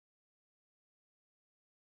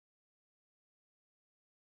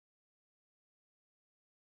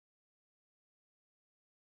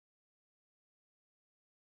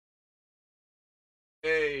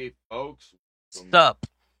Hey, folks. Sup?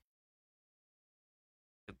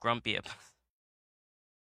 The grumpy episode.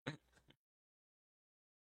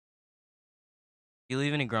 You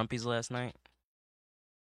leave any grumpies last night?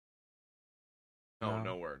 No, No,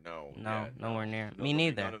 nowhere. No. no, Yeah, nowhere no. near. No, Me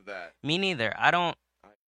there'll be none neither. of that. Me neither. I don't. I,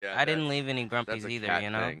 yeah, I didn't leave any that's grumpies a either. cat You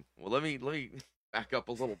know. thing. Well, let me back up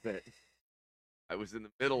a little bit. I was in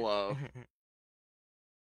the middle of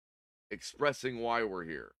expressing why we're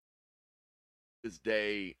here. This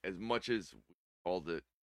day, as much as we called it,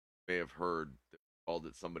 may have heard that we called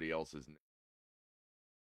it somebody else's name.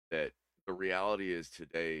 That the reality is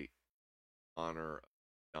today, honor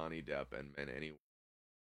Johnny Depp and any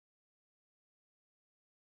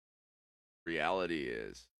reality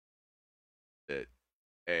is that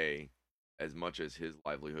a as much as his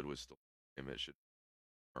livelihood was still him, it should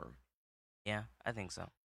be her. Yeah, I think so.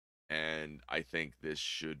 And I think this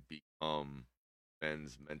should become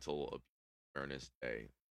Men's Mental Abuse Awareness Day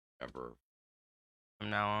ever. From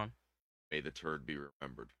now on. May the turd be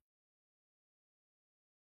remembered.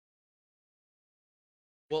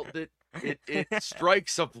 Well, it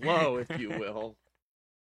strikes a blow, if you will,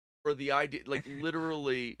 for the idea. Like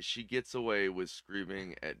literally, she gets away with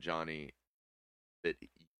screaming at Johnny that you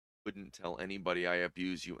wouldn't tell anybody I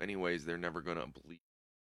abuse you anyways. They're never gonna believe.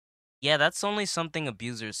 Yeah, that's only something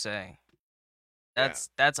abusers say. Yeah,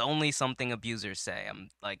 That's only something abusers say. I'm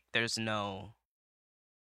like, there's still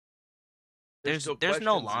there's no questions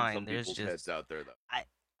in line. some There's people's heads just out there, though.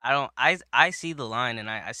 I don't I see the line and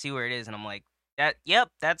I see where it is and I'm like that. Yep,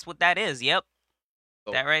 that's what that is. Yep,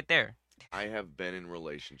 So that right there. I have been in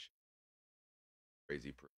relationships with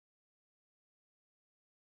crazy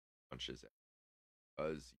punches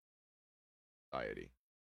because society.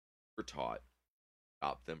 We're taught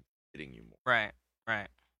stop them from hitting you more. Right, right.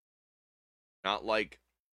 Not like,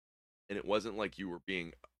 and it wasn't like you were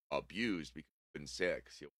being abused because you couldn't say it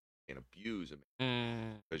because you can't abuse him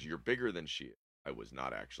Mm, because you're bigger than she is. I was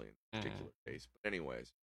not actually in this mm. particular case, but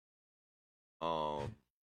anyways, um,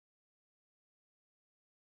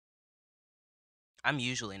 I'm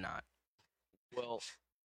usually not. well,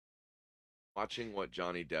 watching what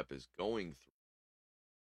Johnny Depp is going through,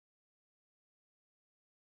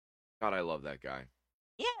 God, I love that guy.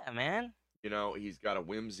 Yeah, man. You know, he's got a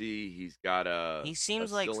whimsy, he's got He a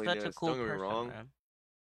seems like such a silliness. cool Don't get me person, wrong. man.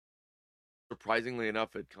 Surprisingly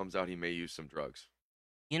enough, it comes out he may use some drugs.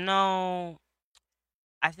 You know,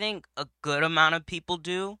 I think a good amount of people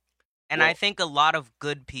do, and I Well, think a lot of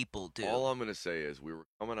good people all do. I'm gonna say is we were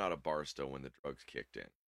coming out of Barstow when the drugs kicked in,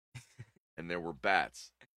 and there were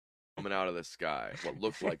bats coming out of the sky. What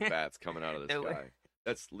looked like bats coming out of the There were- sky.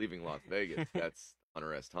 That's leaving Las Vegas. That's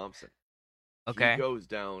Hunter S. Thompson. He Okay. goes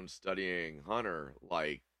down studying Hunter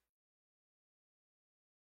like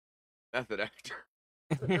method actor.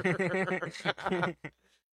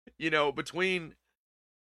 You know, between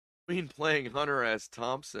playing Hunter S.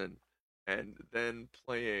 Thompson and then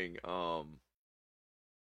playing God,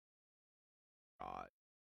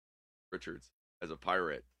 Richards as a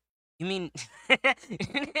pirate. You mean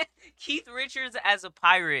Keith Richards as a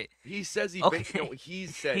pirate? He says Okay. he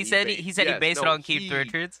said He said he said he yes, based it no, on Keith he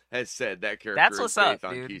Richards. has said that That's character is what's up,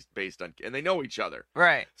 based on dude. and they know each other.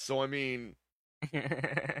 Right. So I mean,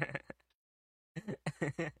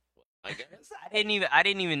 I guess. I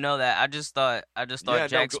didn't even know that. I just thought Yeah, no,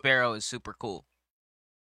 Jack Sparrow is super cool.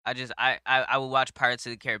 I would watch Pirates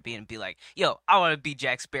of the Caribbean and be like, "Yo, I want to be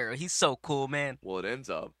Jack Sparrow. He's so cool, man." well, it ends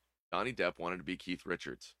up Johnny Depp wanted to be Keith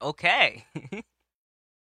Richards Okay.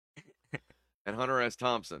 and Hunter S.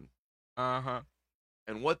 Thompson. Uh-huh.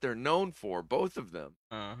 And what they're known for, both of them,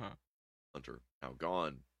 Uh-huh. Hunter, now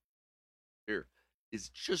gone here, is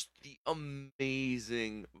just the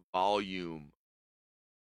amazing volume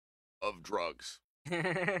of drugs.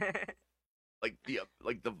 Like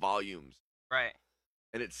the volumes. Right.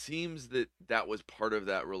 And it seems that that was part of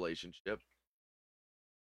that relationship to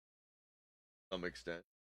some extent.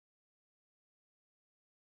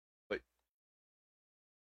 But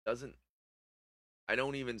doesn't I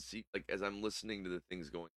don't even see, like, as I'm listening to the things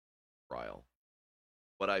going trial,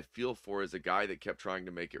 what I feel for is a guy that kept trying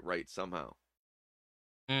to make it right somehow.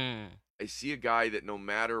 Mm. I see a guy that no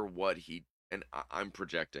matter what he, and I'm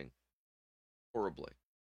projecting horribly,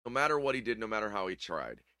 no matter what he did, no matter how he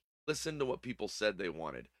tried, listened to what people said they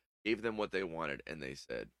wanted, gave them what they wanted, and they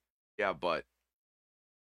said, yeah, but,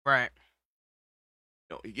 Right.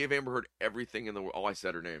 no, he gave Amber Heard everything in the world. Oh, I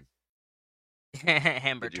said her name.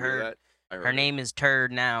 Amber Did you hear Turd. that? I Her heard it. name is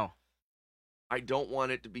Turd now. I don't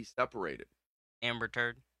want it to be separated. Amber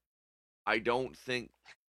Turd. I don't think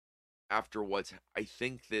after what's, I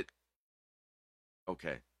think that,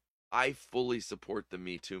 okay, I fully support the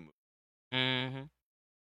Me Too movement. Mm-hmm.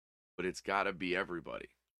 but it's got to be everybody.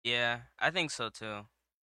 Yeah, I think so too.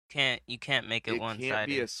 You can't make it It one can't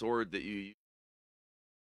be sided. a sword that you use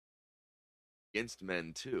against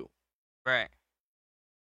men too. Right.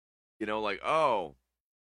 Like, oh,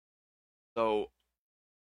 so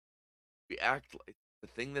we act like the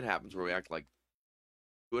thing that happens where we act like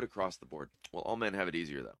do it across the board. Well, all men have it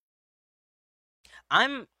easier though.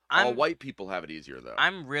 I'm All I'm white people have it easier though.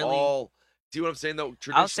 I'm really All See what I'm saying though? I'll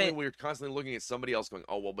Traditionally, say we're constantly looking at somebody else going,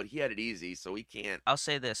 "Oh well, but he had it easy, so he can't." I'll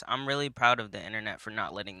say this. I'm really proud of the internet for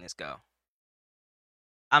not letting this go.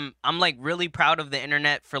 I'm like really proud of the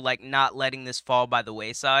internet for like not letting this fall by the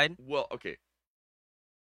wayside. Well, okay,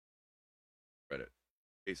 Reddit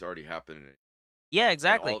case already happened, Yeah, and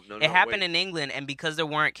exactly. all no, It no, happened wait, in England, and because there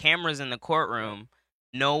weren't cameras in the no, courtroom,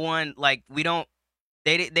 no one like we don't.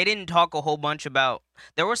 They didn't talk a whole bunch about.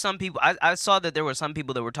 There were some people. I saw that there were some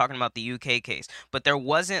people that were talking about the UK case, but there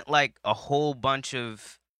wasn't like a whole bunch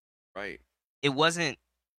of. right, It wasn't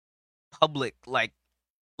public like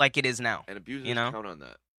it is now. and You abusers know? count on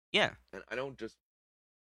that, Yeah. and I don't just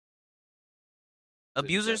in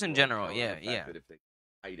Abusers in general general. count on the Yeah. fact Yeah. that if they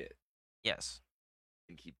hide it Yes.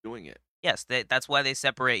 and keep doing it, Yes. That's why they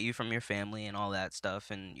separate you from your family and all that stuff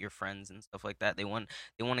and your friends and stuff like that. They want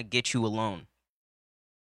to get you alone.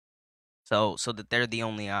 So that they're the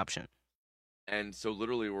only option. and so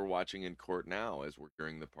literally we're watching in court now as we're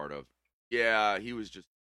hearing the part of, yeah, he was just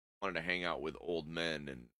wanted to hang out with old men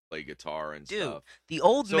and play guitar and Dude, stuff. the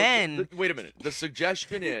old So men. wait a minute. The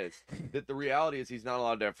suggestion is that the reality is he's not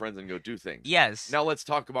allowed to have friends and go do things. Yes. Now let's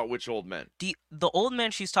talk about which old men. The old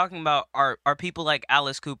men she's talking about are people like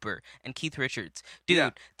Alice Cooper and Keith Richards.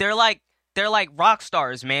 Yeah, Dude, they're like rock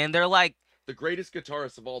stars, man. They're like the greatest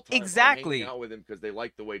guitarists of all time are hanging exactly. out with him because they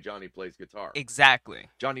like the way Johnny plays guitar. Exactly.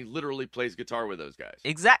 Johnny literally plays guitar with those guys.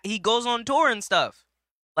 He goes on tour and stuff.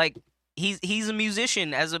 Like he's a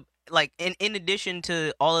musician as a like in addition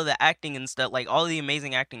to all of the acting and stuff, like all the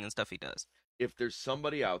amazing acting and stuff he does. If there's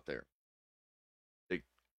somebody out there that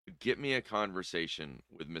could get me a conversation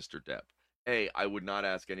with Mr. Depp, A, I would not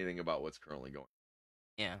ask anything about what's currently going on.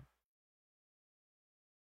 Yeah.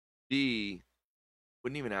 B,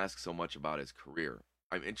 wouldn't even ask so much about his career.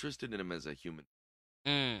 I'm interested in him as a human.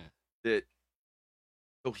 Mm. That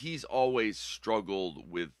So he's always struggled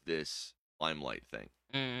with this limelight thing.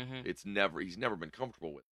 Mm-hmm. He's never been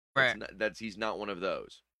comfortable with it. Right. He's not one of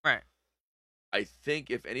those. Right. I think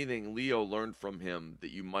if anything, Leo learned from him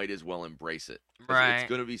that you might as well embrace it. Because it's Right.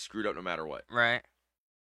 going to be screwed up no matter what. Right.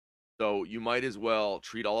 So you might as well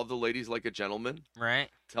treat all of the ladies like a gentleman. Right.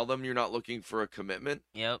 Tell them you're not looking for a commitment.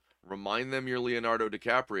 Yep. Remind them you're Leonardo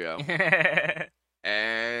DiCaprio.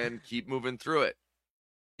 And keep moving through it.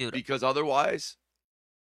 Dude, Because otherwise,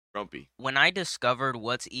 grumpy. when I discovered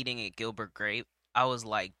What's Eating at Gilbert Grape, I was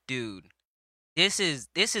like, dude, this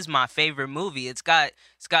is my favorite movie. It's got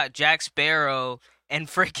Jack Sparrow and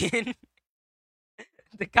freaking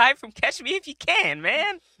the guy from Catch Me If You Can,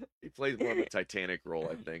 man. He plays more of a Titanic role,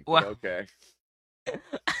 I think. Well, But okay.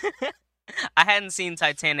 I hadn't seen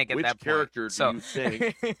Titanic at Which that point. character do So you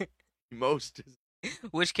think most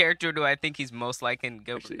which character do I think he's most like in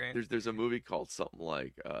Gilbert actually Grape? there's a movie called something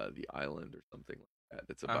like The Island or something like that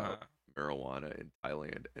that's Uh-huh. about marijuana in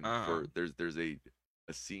Thailand, and Uh-huh. there's a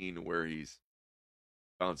scene where he's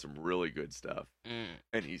found some really good stuff Mm.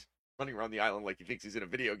 and he's running around the island like he thinks he's in a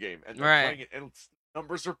video game, and they're Right. playing it and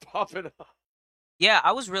numbers are popping up. Yeah,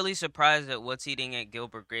 I was really surprised that What's Eating at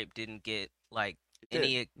Gilbert Grape didn't get like It did.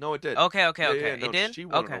 any. No, it did. Okay, Yeah, no, it did. she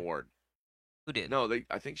won Okay, an award. who did? No,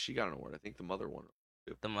 I think she got an award. I think the mother won it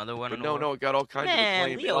too. The mother won But an no, award. it got all kinds of Man,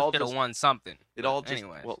 acclaim. Leo should have won something. It But all just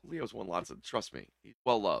anyways. well, Leo's won lots of. Trust me, he's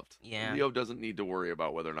well loved. Yeah. Leo doesn't need to worry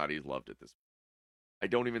about whether or not he's loved at this. I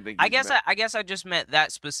don't even think. I guess I just meant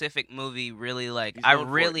that specific movie really like He's I known for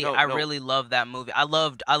it. really No, I no. really love that movie. I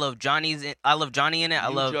loved Johnny in it. I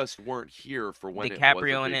You love just weren't here for when it was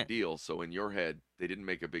DiCaprio a in big it. deal. So in your head, they didn't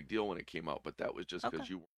make a big deal when it came out, but that was just because Okay.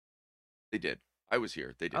 you. They did. I was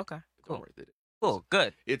here. They did. Okay, Don't cool. worry, they did. Cool,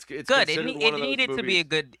 good. It's Good. considered one It of those needed to be a movies-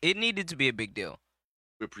 good it needed to be a big deal.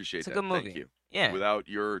 We appreciate It's a that. good movie. Thank you. Yeah. Without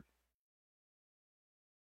your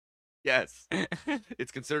yes,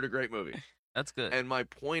 it's considered a great movie. That's good. And my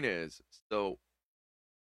point is, so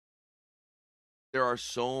there are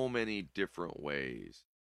so many different ways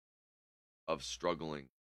of struggling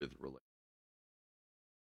with relationships.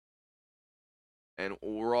 And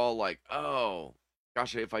we're all like, oh,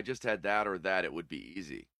 gosh, if I just had that or that, it would be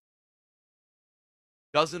easy.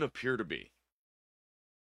 Doesn't appear to be.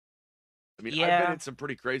 I mean, I've been Yeah. in some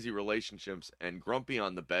pretty crazy relationships, and grumpy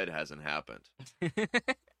on the bed hasn't happened.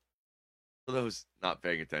 For those not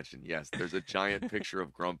paying attention, yes, there's a giant picture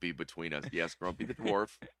of Grumpy between us. Yes, Grumpy the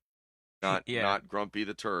dwarf. not Yeah. not Grumpy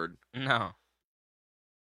the Turd. No.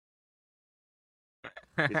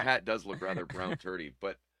 His hat does look rather brown turdy,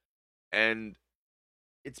 but and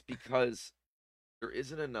it's because there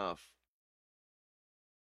isn't enough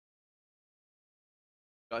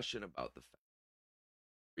discussion about the fact,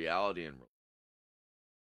 reality and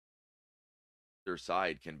their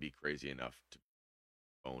side can be crazy enough to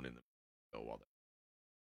own in the middle while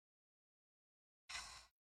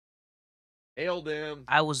they hailed him.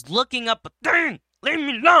 I was looking up a thing. Leave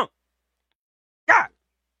me alone. God.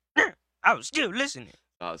 I was still listening.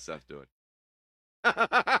 How's Seth doing? I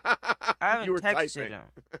You haven't were texted typing. him.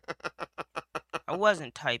 I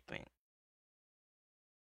wasn't typing.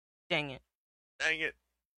 Dang it. Dang it.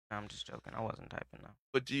 No, I'm just joking. I wasn't typing though.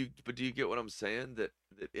 But do you get what I'm saying? That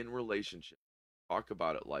in relationship, talk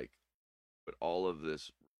about it like put all of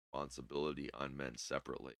this responsibility on men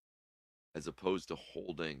separately, as opposed to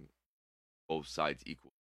holding both sides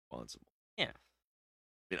equally responsible. Yeah.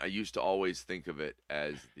 I mean, I used to always think of it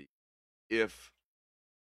as the if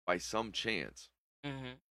by some chance,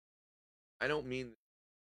 Mhm. I don't mean in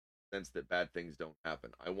the sense that bad things don't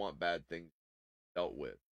happen. I want bad things dealt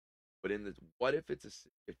with. But in the what if if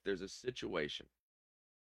there's a situation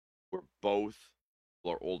where both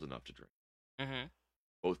people are old enough to drink, Mhm.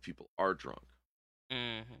 both people are drunk,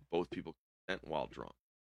 Mhm. both people consent while drunk,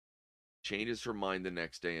 changes her mind the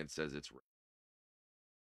next day and says it's rape.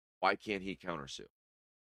 Why can't he countersue?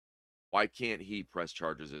 Why can't he press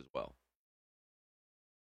charges as well?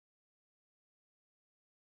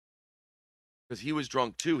 Because he was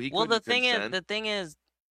drunk too. He Well, couldn't consent. the thing is,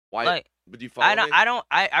 Why? like, But do you follow me?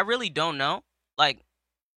 I really don't know. Like,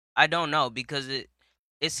 I don't know because it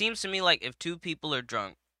seems to me like if two people are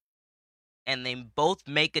drunk and they both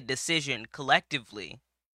make a decision collectively,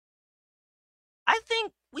 I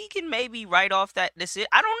think we can maybe write off that decision.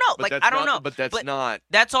 I don't know. But Like, that's I don't know. not. But that's But not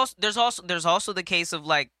that's also there's also the case of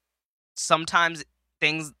like sometimes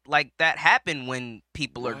things like that happen when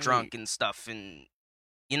people are right. drunk and stuff, and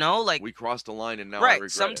like, We crossed the line, and now I right, regret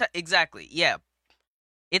it. sometimes exactly, yeah.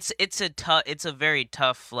 It's a very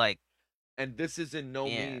tough, like, And this is in no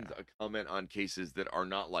yeah, means a comment on cases that are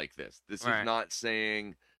not like this. This is right. not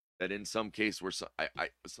saying that in some case where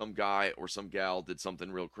some guy or some gal did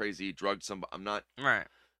something real crazy, drugged some. I'm Right.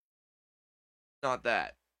 not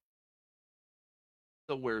that.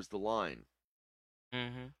 So where's the line?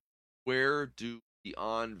 Mhm. Where do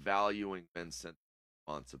beyond valuing men's sense of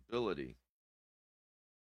responsibility,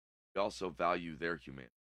 we also value their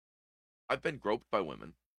humanity? I've been groped by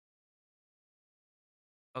women.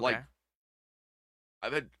 Like Okay.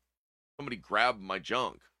 I've had somebody grab my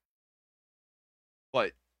junk,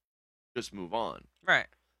 but just move on. Right.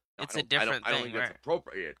 Now, It's a different I don't think thing, that's right?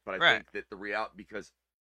 appropriate, but I Right. think that the reality because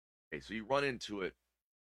okay, so you run into it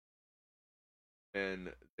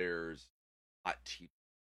and there's hot teacher,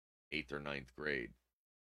 eighth or ninth grade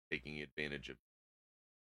taking advantage of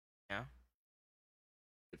Yeah.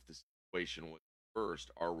 if the situation was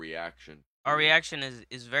first, our reaction Our to reaction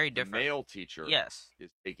is very the different. male teacher Yes. is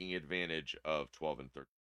taking advantage of 12 and 13.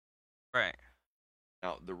 Right.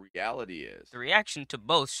 Now the reality is The reaction to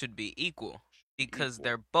both should be equal because equal.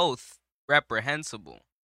 they're both reprehensible.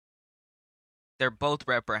 They're both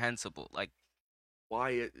reprehensible. Like,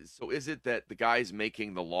 So is it that the guys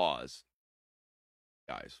making the laws,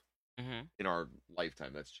 guys, mhm. in our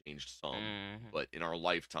lifetime, that's changed some, Mhm. but in our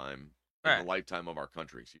lifetime, in the Right. lifetime of our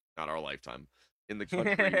country, not our lifetime, in the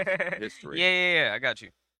country's Yeah, history, yeah, yeah, I got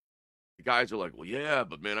you. the guys are like, well, yeah,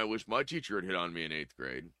 but man, I wish my teacher had hit on me in eighth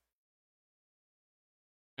grade.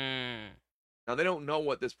 Mm. Now, they don't know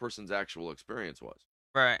what this person's actual experience was.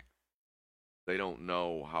 Right. They don't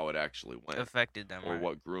know how it actually went, Affected them, or right?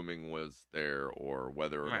 what grooming was there, or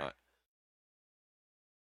whether or Right. not.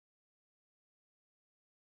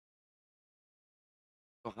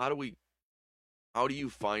 So, how do you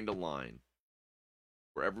find a line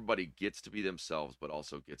where everybody gets to be themselves, but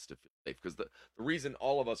also gets to feel safe? Because the reason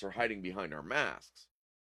all of us are hiding behind our masks,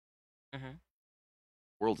 Mhm. the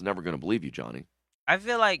world's never going to believe you, Johnny. I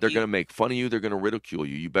feel like They're going to make fun of you. They're going to ridicule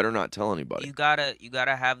you. You better not tell anybody. you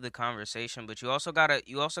gotta have the conversation, but you also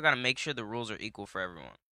gotta make sure the rules are equal for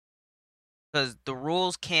everyone. Because the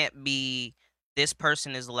rules can't be this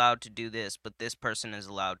person is allowed to do this, but this person is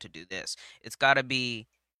allowed to do this. It's gotta be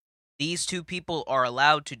these two people are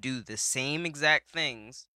allowed to do the same exact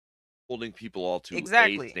things. Holding people all to a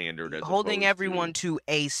Exactly. standard as Holding opposed everyone to to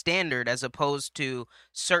a standard as opposed to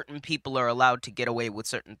certain people are allowed to get away with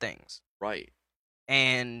certain things. right.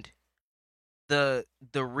 And the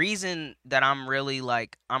reason that I'm really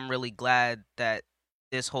glad that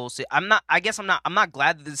this whole I'm not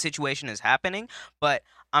glad that the situation is happening, but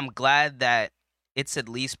I'm glad that it's at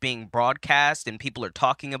least being broadcast and people are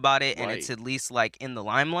talking about it and it's Right. at least like in the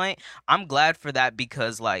limelight. I'm glad for that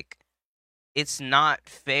because like it's not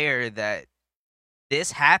fair that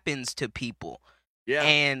this happens to people. Yeah.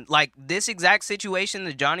 And like this exact situation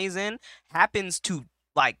that Johnny's in happens to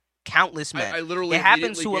like countless men. I literally It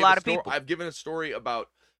happens immediately to a gave a lot of story. people. I've given a story about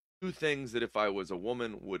two things that if I was a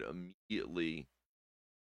woman would immediately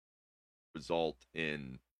result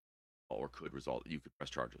in, or could result, you could press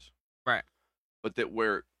charges. Right. But that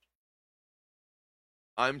where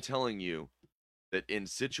I'm telling you that in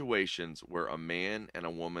situations where a man and a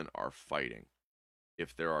woman are fighting,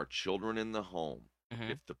 if there are children in the home, Mhm.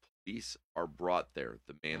 if the police are brought there,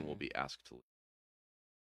 the man will Mhm. be asked to leave,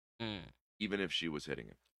 Mm. even if she was hitting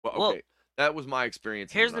him. Well, Well, okay, that was my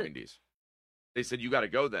experience in the here's the 90s. They said, you got to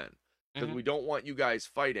go then because Mhm. we don't want you guys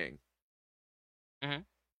fighting. Mhm.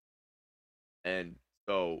 And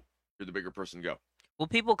so you're the bigger person, go. Well,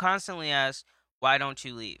 people constantly ask, "Why don't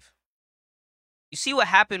you leave?" You see what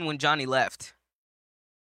happened when Johnny left.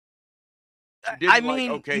 She I didn't like,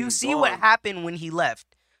 mean, okay, you he's see what gone. happened when he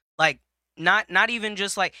left. Like not even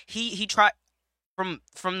just like he tried from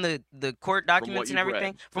the court From what documents and you've read,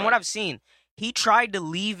 everything. From what right, I've seen, he tried to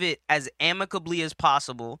leave it as amicably as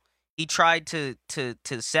possible. He tried to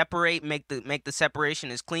separate, make the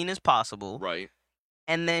separation as clean as possible. right.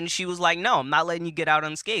 And then she was like, "No, I'm not letting you get out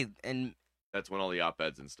unscathed." And That's when all the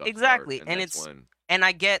op-eds and stuff start, exactly. and And that's it's when and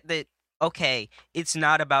I get that okay, it's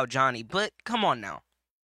not about Johnny, but come on now.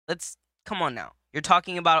 Let's come on now. You're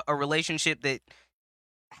talking about a relationship that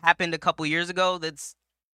happened a couple years ago. That's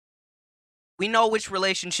we know which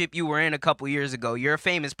relationship you were in a couple years ago. You're a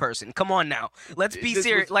famous person. Come on now. Let's be this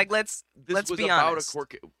serious. was Like this let's was be about a honest.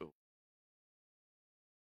 court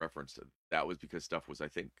reference to that was because stuff was, I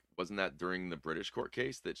think, wasn't that during the British court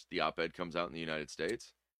case that the op-ed comes out in the United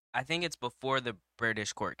States? I think it's before the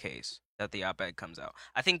British court case that the op-ed comes out.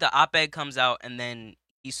 I think the op-ed comes out and then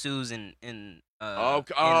he sues Oh,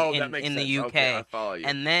 oh, that makes in the sense. Okay, I UK follow you.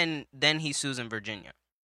 and then he sues in Virginia.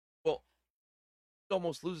 Well, he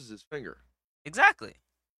almost loses his finger. Exactly.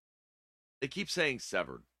 They keep saying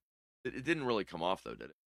severed. It didn't really come off though, did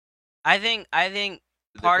it? I think Did they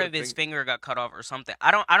part put a of his finger? finger got cut off or something.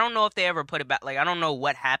 I don't know if they ever put it back. Like I don't know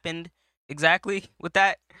what happened exactly with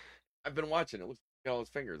that. I've been watching it. Looks like all his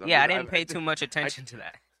fingers. Yeah, I didn't pay too much I attention to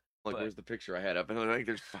that. like, But where's the picture I had up? And I think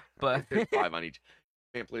there's five. I but think there's five on each.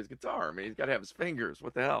 Can't play his guitar. I mean, he's got to have his fingers.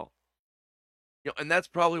 What the hell? And that's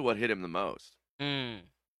probably what hit him the most. mm,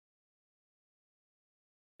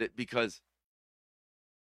 That because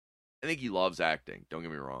I think he loves acting. Don't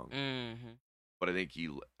get me wrong, mhm. but I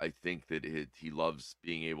think that he loves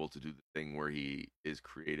being able to do the thing where he is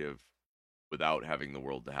creative without having the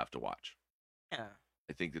world to have to watch. Yeah.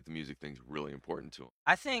 I think that the music thing's really important to him.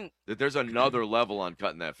 I think That there's another level on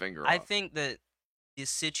cutting that finger I off. think that this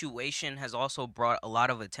situation has also brought a lot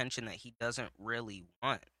of attention that he doesn't really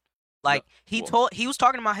want. No, Like well, he was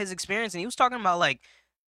talking about his experience and he was talking about like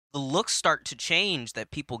the looks start to change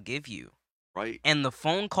that people give you right? and the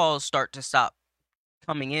phone calls start to stop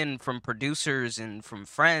coming in from producers and from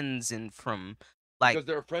friends and from like Because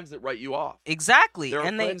there are friends that write you off. exactly There are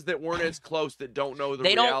and they friends that weren't as close that don't know the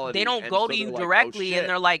they reality, don't and go so to they're you like, "Oh directly and shit."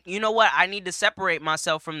 they're like, "You know what? I need to separate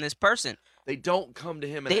myself from this person." They don't come to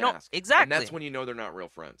him and They don't ask, and that's exactly. when you know they're not real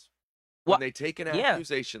friends. When What they take an yeah.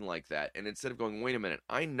 accusation like that, and instead of going, "Wait a minute,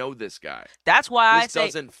 I know this guy. That's why I This say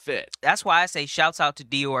doesn't fit." shouts out to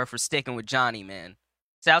Dior for sticking with Johnny, man.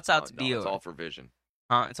 Shouts out to No, it's all Dior. for Vision.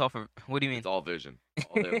 Huh? It's all for what do you It's mean? all Vision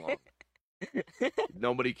all day long.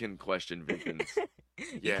 Nobody can question Vision's.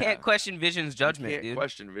 You Yeah, can't question Vision's you judgment, can't dude.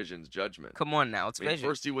 question Vision's judgment. Come on now, it's I mean, Vision.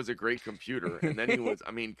 first he was a great computer, and then he was. I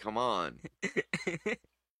mean, come on,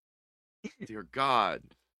 dear God,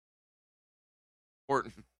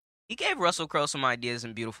 important. He gave Russell Crowe some ideas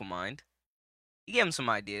in Beautiful Mind. He gave him some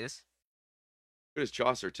ideas. Good as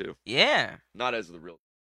Chaucer too. Yeah. Not as the real.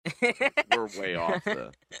 We're way off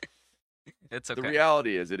the. It's The okay.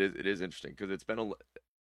 reality is, it is interesting because it's been a.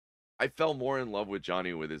 I fell more in love with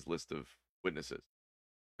Johnny with his list of witnesses.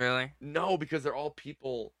 Really? No, because they're all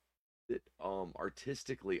people that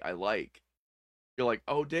artistically I like. You're like,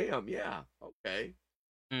 oh damn, yeah, okay.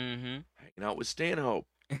 Mm-hmm. Hanging out with Stanhope.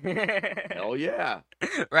 Hell yeah.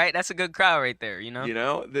 Right? That's a good crowd right there, you know? You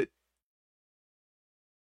know that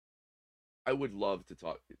I would love to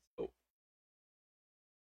talk. So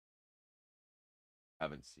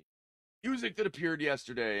haven't seen music that appeared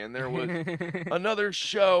yesterday, and there was another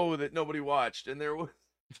show that nobody watched, and there was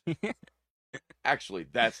actually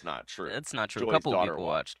that's not true. That's not true. A Joy's couple of daughter people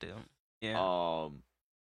watched. watched it. Yeah.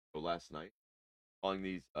 So last night on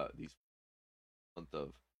these month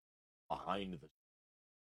of behind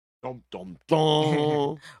the Dum dum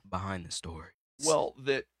dum. Behind the story. Well,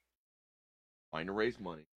 that trying to raise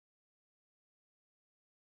money,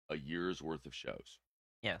 a year's worth of shows.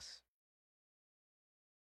 Yes.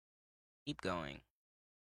 Keep going.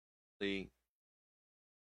 See,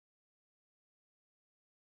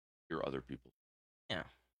 hear other people Yeah.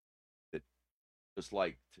 that just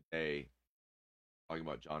like today, talking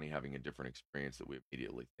about Johnny having a different experience that we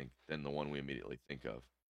immediately think than the one we immediately think of.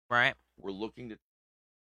 Right. We're looking to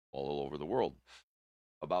all over the world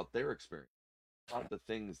about their experience, about the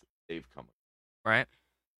things they've come with. Right.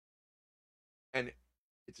 And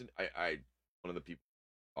I one of the people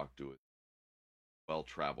I talked to is well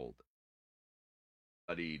traveled,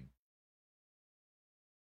 studied,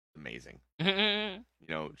 amazing. You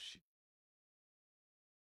know, she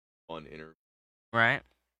fun interview. Right.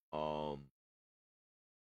 Um,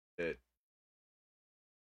 that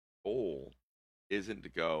goal isn't to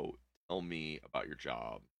go tell me about your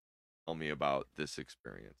job, tell me about this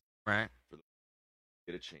experience. Right. For the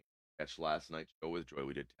get a chance. Catch last night's show with Joy.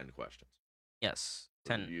 We did 10 questions. Yes.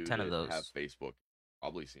 For those of 10, you 10 of that have those. Facebook,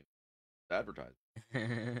 probably seen advertising.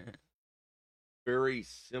 Very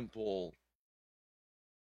simple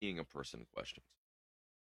being a person questions.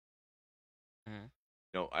 Mhm.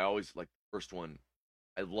 You know, I always like the first one.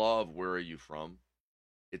 I love where are you from?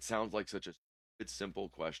 It sounds like such a simple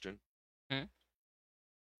question, Mhm.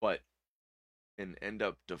 but can end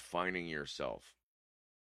up defining yourself.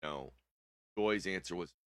 You know, Joy's answer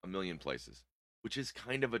was a million places, which is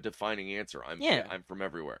kind of a defining answer. Yeah. I'm from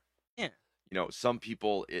everywhere. Yeah. You know, some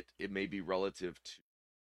people it may be relative to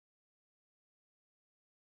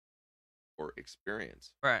or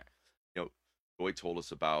experience. Right. You know, Joy told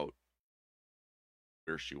us about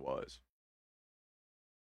where she was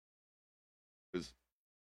because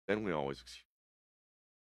then we always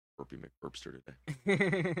burpy McBurpster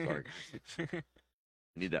today. Sorry, guys. I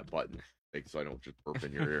need that button so I don't just burp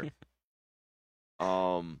in your ear.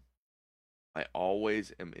 Um, I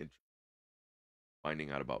always am interested in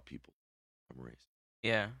finding out about people's memories.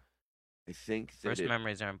 Yeah. I think that First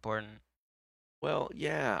memories are important. well,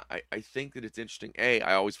 yeah, I think that it's interesting. I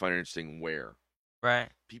always find it interesting where Right.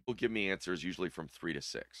 people give me answers usually from 3 to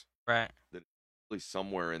 6. Right. That usually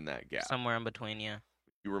somewhere in that gap. Somewhere in between, yeah.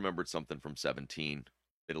 You remembered something from 17.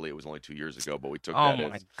 Italy, it was only 2 years ago, but we took Oh that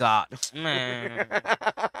my as. god. Man.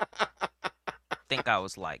 Think I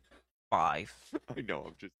was like 5. I know.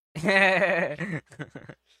 I'm just. Yeah.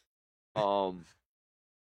 Um.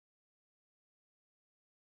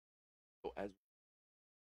 So as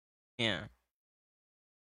we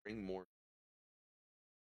bring more,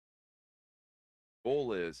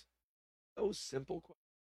 goal is those simple questions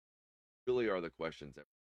really are the questions that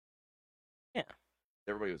Yeah.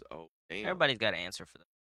 everybody goes, oh damn. Everybody's got an answer for the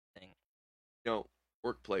thing. You know,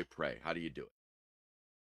 work, play, pray. How do you do it?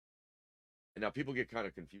 And now people get kind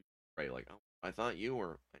of confused. Pray, like, oh, I thought you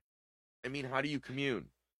were. I mean, how do you commune?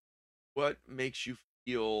 What makes you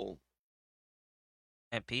feel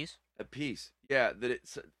At peace? at peace? Yeah, that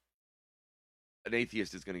it's an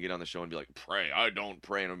atheist is going to get on the show and be like, pray. I don't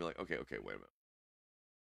pray, and I'll be like, okay, wait a minute.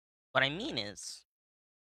 What I mean is,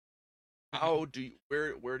 How do you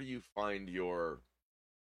where do you find your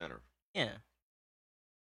center? yeah,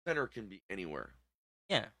 Center can be anywhere.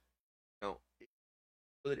 yeah, Now,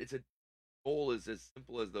 but it's a goal is as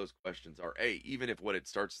simple as those questions are. A, even if what it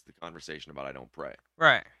starts the conversation about I don't pray,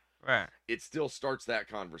 right, right, it still starts that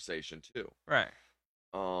conversation too. right.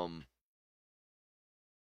 Um,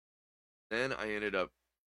 then I ended up,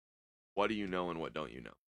 what do you know and what don't you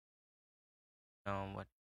know? What?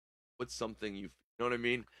 What's something you know what I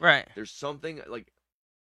mean? Right. There's something like,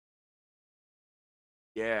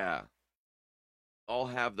 yeah, all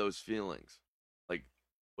have those feelings. Like,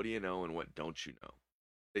 what do you know and what don't you know?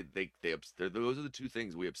 Those are the two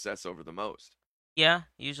things we obsess over the most. Yeah,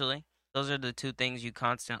 usually. Those are the two things you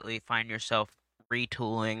constantly find yourself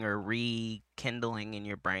retooling or rekindling in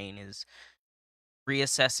your brain is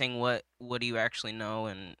reassessing what do you actually know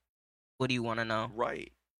and what do you want to know?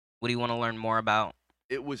 Right. What do you want to learn more about?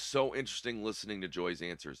 It was so interesting listening to Joy's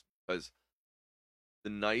answers because the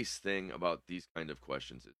nice thing about these kind of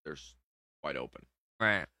questions is they're wide open.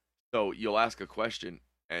 Right. So you'll ask a question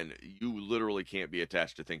and you literally can't be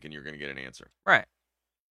attached to thinking you're going to get an answer Right.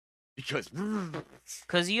 because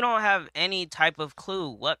Because you don't have any type of clue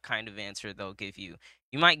what kind of answer they'll give you.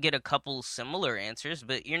 You might get a couple similar answers,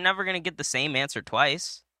 but you're never going to get the same answer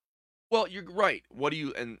twice. well, you're right. What do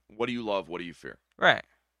you love? What do you fear? Right.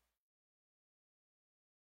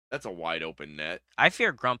 That's a wide open net. I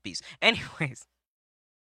fear grumpies. Anyways.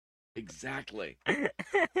 Exactly.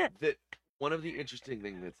 That one of the interesting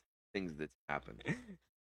things that's happened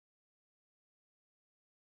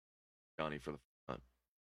Johnny for the first time.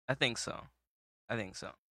 I think so. I think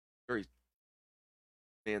so. Very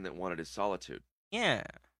man that wanted his solitude. Yeah.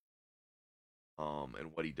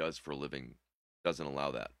 And what he does for a living doesn't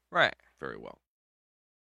allow that Right. very well.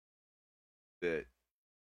 That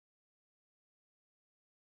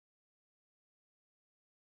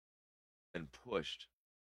and pushed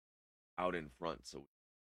out in front, so his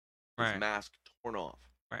Right. mask torn off.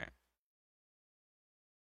 Right.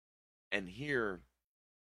 And here,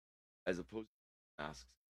 as opposed to masks,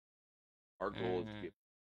 our goal is to Mhm. get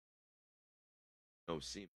no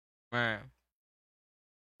seam Right.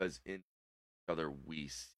 because in each other we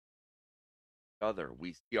see each other,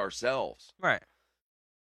 we see ourselves, Right.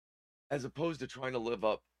 as opposed to trying to live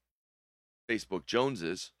up Facebook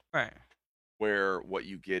Joneses, Right. where what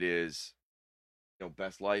you get is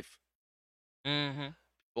best life. Mhm.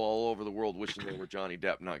 People all over the world wishing they were Johnny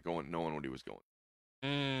Depp, not knowing what he was going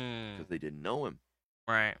Mm. because they didn't know him,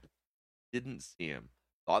 Right. didn't see him,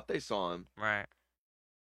 thought they saw him, Right.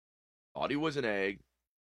 thought he was an egg,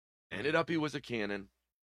 ended Mm. up he was a cannon.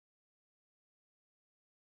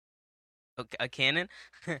 Okay, a cannon.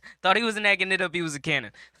 Thought he was an egg, ended up he was a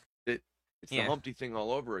cannon. It, it's the Yeah. Humpty thing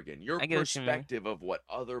all over again. Your I get what you mean. perspective of what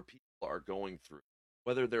other people are going through,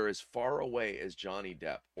 whether they're as far away as Johnny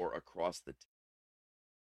Depp or across the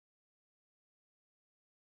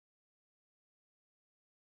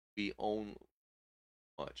we own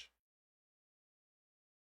much,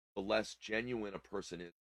 the less genuine a person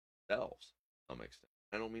is themselves to some extent.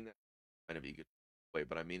 I don't mean that kind of ego way,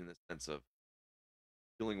 but I mean in the sense of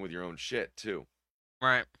dealing with your own shit too.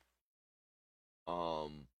 Right.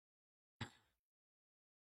 Um,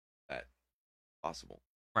 that possible.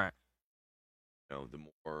 Right. The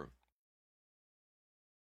more,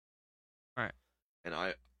 Right. and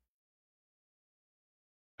I'm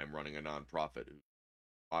running a nonprofit whose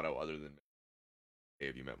motto, other than "Hey,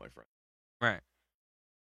 have you met my friend?" Right.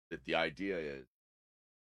 That the idea is,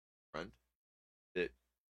 friend, that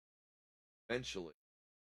eventually,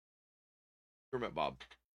 you ever met Bob?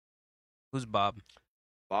 Who's Bob?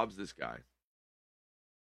 Bob's this guy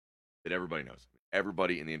that everybody knows.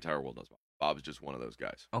 Everybody in the entire world knows Bob. Bob's just one of those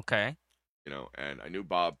guys, Okay. And I knew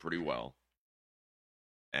Bob pretty well.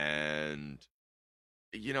 And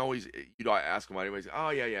he's I ask him anyway. He's, oh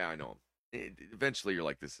yeah, I know him. Eventually, you're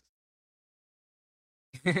like, this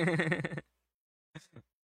is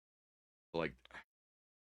like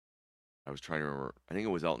I was trying to remember. I think it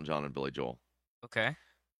was Elton John and Billy Joel. Okay.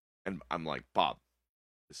 And I'm like, Bob,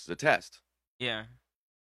 this is a test. Yeah.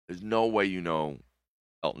 There's no way you know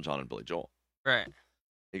Elton John and Billy Joel. Right.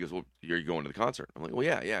 He goes, well, are you going to the concert? I'm like, well,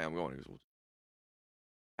 yeah, I'm going. He goes, well,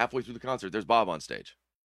 halfway through the concert, there's Bob on stage.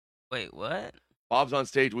 Wait, what? Bob's on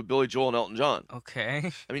stage with Billy Joel and Elton John. Okay.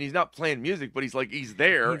 I mean, he's not playing music, but he's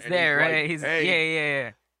there. He's And there, he's right? like, He's hey,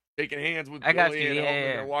 yeah. shaking hands with I got Billy you. and Elton, and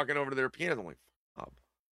Yeah, they're walking over to their pianos. I'm like, Bob.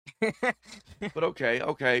 yeah. But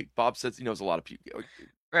okay. Bob says he knows a lot of people.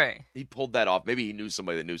 Right. He pulled that off. Maybe he knew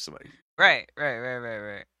somebody that knew somebody. Right.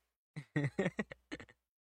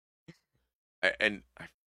 And I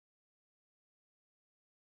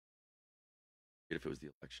forget if it was the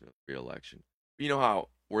election or the re-election. But you know how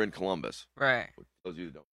we're in Columbus. Right. For those of you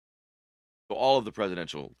that don't. So all of the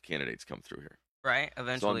presidential candidates come through here. Right. So I'm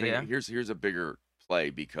Eventually, thinking, yeah. here's a bigger play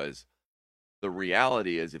because the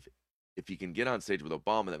reality is if he can get on stage with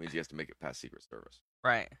Obama, that means he has to make it past Secret Service.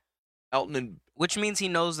 Right. Elton and Which means he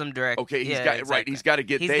knows them direct. okay, he's yeah, got exactly. right. He's got to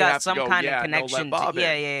get. He's They got have some to go. kind Yeah, of no, let connection. Bob in.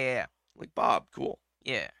 Yeah. Like Bob, cool.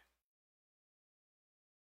 Yeah.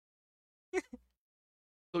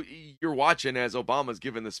 So you're watching as Obama's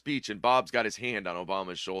giving the speech, and Bob's got his hand on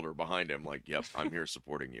Obama's shoulder behind him, like, "Yep, I'm here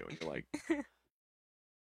supporting you." And you're like,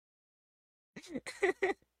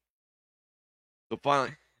 so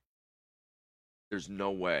finally, there's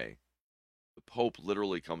no way. The Pope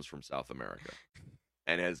literally comes from South America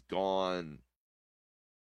and has gone.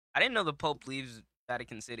 I didn't know the Pope leaves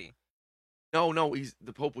Vatican City. No,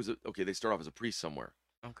 the Pope was okay. They start off as a priest somewhere.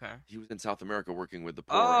 Okay. He was in South America working with the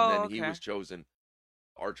poor, and Oh, then he okay. was chosen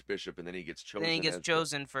archbishop, and then he gets chosen. Then he gets as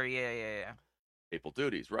chosen for yeah. papal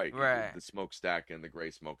duties, right? Right. The smokestack and the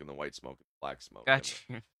gray smoke and the white smoke and the black smoke. Gotcha.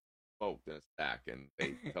 And the smoke in a stack, and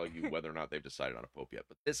they tell you whether or not they've decided on a pope yet.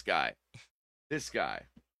 But this guy,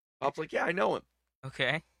 Pop's like, yeah, I know him.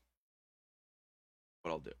 Okay.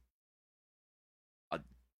 What I'll do,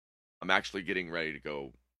 I'm actually getting ready to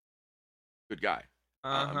go. Good guy.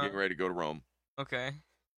 I'm getting ready to go to Rome. Okay.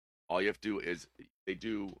 All you have to do is they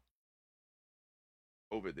do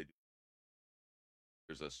COVID.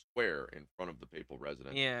 There's a square in front of the papal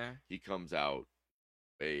residence. Yeah. He comes out,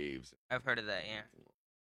 waves. I've heard of that. Yeah.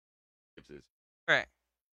 Gives his. Right.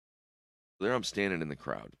 There I'm standing in the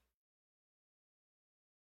crowd.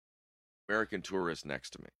 American tourist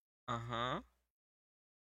next to me. Uh-huh.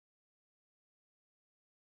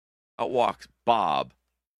 Out walks Bob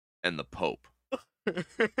and the Pope.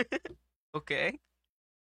 Okay.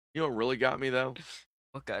 You know what really got me though?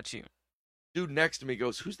 What got you? Dude next to me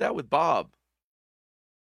goes, "Who's that with Bob?"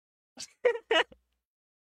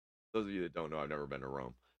 Those of you that don't know, I've never been to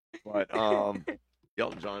Rome, but the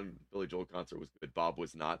Elton John Billy Joel concert was good. Bob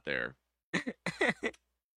was not there.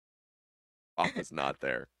 Bob was not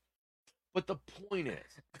there. But the point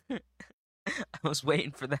is, I was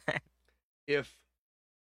waiting for that. if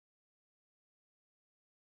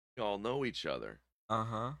we all know each other,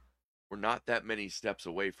 Uh-huh. we're not that many steps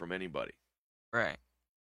away from anybody. Right.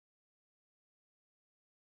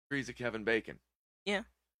 Degrees of Kevin Bacon. Yeah,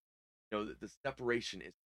 You know, the separation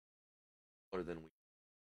is smaller than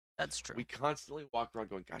that's true. we constantly walk around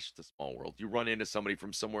going, "Gosh, it's a small world." You run into somebody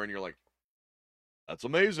from somewhere, and you're like, "That's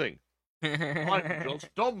amazing." I'm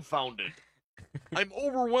just dumbfounded. I'm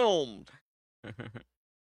overwhelmed.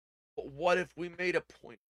 But what if we made a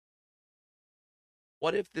point?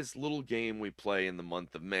 What if this little game we play in the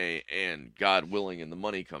month of May, and God willing, and the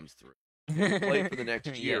money comes through, play for the next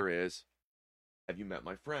Yeah. year is, have you met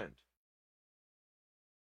my friend?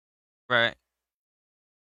 Right.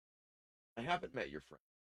 I haven't met your friend.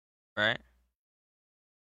 Right.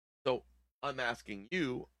 So I'm asking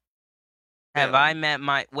you, Have I them, met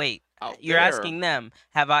my wait, out you're there, asking them,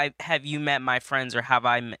 have you met my friends or have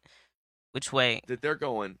I met which way? that they're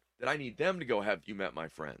going, that I need them to go, have you met my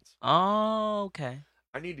friends? Oh, okay.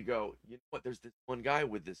 I need to go, you know what? There's this one guy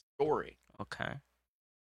with this story. Okay.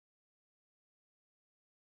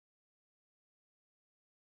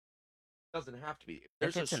 It doesn't have to be. If If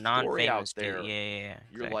there's a it's a story out non-famous dude, there, yeah, yeah, yeah,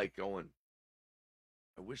 you're exactly. like going,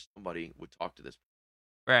 I wish somebody would talk to this.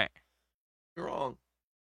 Right. You're wrong.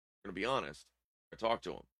 I'm going to be honest. I talk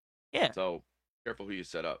to him. Yeah. So careful who you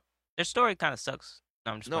set up. Their story kind of sucks.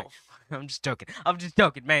 No, I'm just playing. No. I'm just joking. I'm just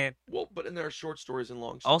joking, man. Well, but and there are short stories and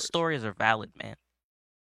long All stories stories are valid, man.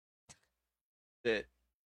 that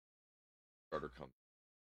starter comes.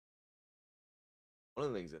 One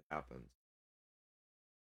of the things that happens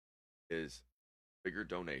is bigger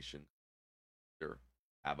donation. Or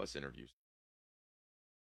have us interviews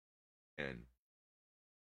and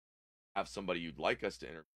have somebody you'd like us to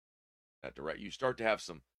interview that direct. You start to have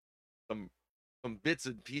some some bits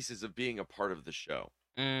and pieces of being a part of the show,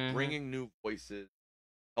 Mm-hmm. bringing new voices,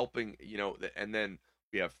 helping, and then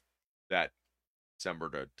we have that December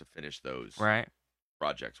to finish those Right.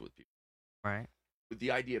 projects with people. Right. With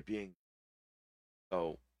the idea being,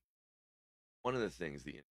 so one of the things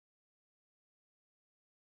the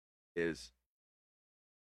is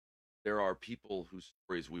there are people whose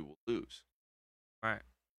stories we will lose, Right.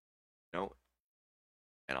 you know,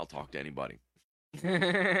 and I'll talk to anybody.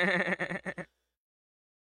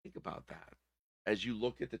 Think about that as you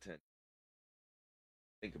look at the 10.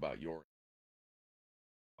 Think about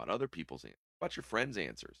about other people's answers, about your friends'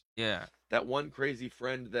 answers. Yeah. That one crazy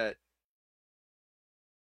friend that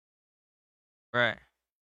Right.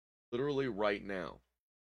 literally right now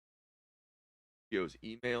gives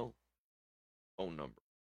email, phone number,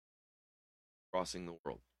 crossing the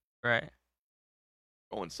world, Right.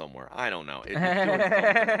 going somewhere. I don't know. It's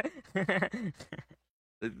doing something.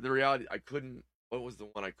 The reality, I couldn't. What was the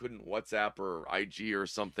one? I couldn't WhatsApp or IG or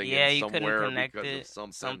something Yeah, in you couldn't somewhere connect because of it.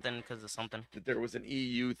 something. Something because of something. That there was an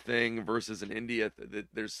EU thing versus an India. That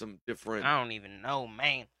there's some different. I don't even know,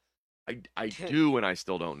 man. I do, and I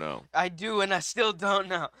still don't know. I do, and I still don't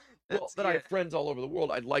know. Well, That's that I have friends all over the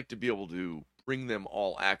world. I'd like to be able to bring them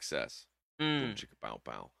all access. Boom, Mm. chicka, bow,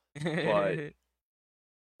 bow. But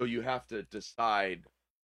so you have to decide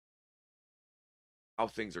how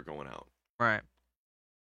things are going out. Right.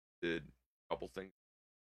 Did a couple things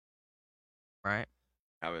Right.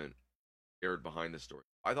 haven't aired behind the story.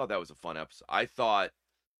 I thought that was a fun episode. I thought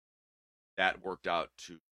that worked out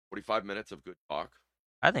to 45 minutes of good talk.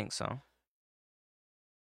 I think so.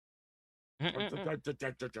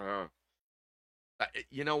 Mm-mm-mm.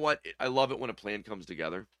 You know what? I love it when a plan comes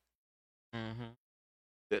together. Mm-hmm.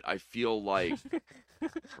 That I feel like,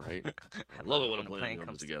 right? I love it when a plan Comes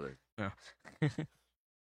comes together. Yeah.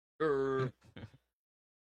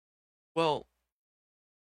 Well,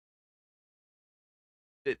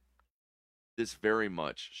 it this very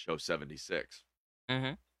much show 76,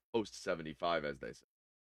 Mm-hmm. post 75, as they say.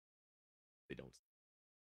 They don't.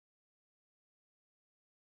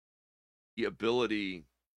 The ability to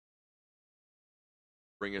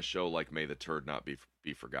bring a show like May the Turd Not Be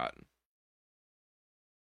Forgotten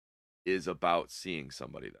is about seeing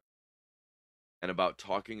somebody that, and about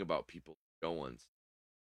talking about people no one's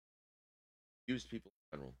used people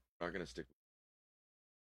in general. Not going to stick with.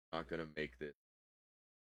 not gonna make this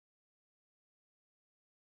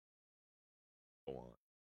go on.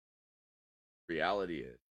 Reality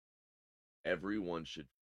is, everyone should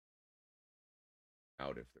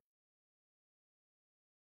out if they're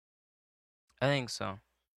I think so.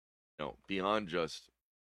 beyond just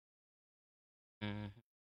Hmm.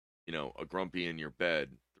 a grumpy in your bed.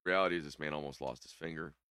 The reality is, this man almost lost his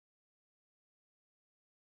finger.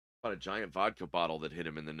 About a giant vodka bottle that hit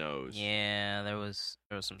him in the nose. Yeah, there was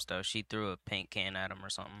some stuff. She threw a paint can at him or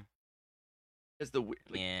something. It's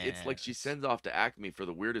Yeah, like she sends off to Acme for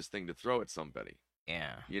the weirdest thing to throw at somebody.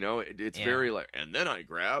 yeah, It's yeah, very like, and then I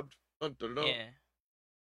grabbed. Dun, dun, dun. yeah.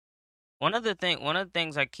 One of the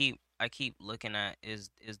things I keep looking at is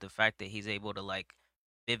the fact that he's able to like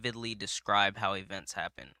vividly describe how events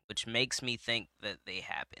happen, which makes me think that they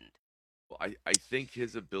happened. Well, I think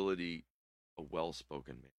his ability, a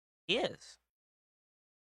well-spoken man, He is.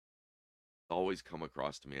 always come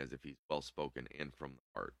across to me as if he's well-spoken and from the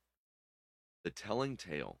heart. The telling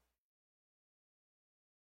tale.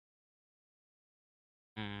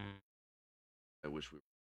 Mm. I wish we.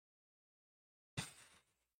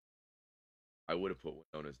 I would have put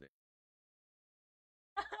Winona's name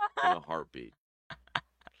in a heartbeat.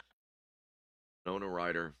 Winona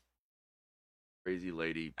Ryder, crazy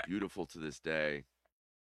lady, beautiful to this day.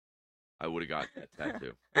 I would have got that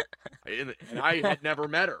tattoo. And I had never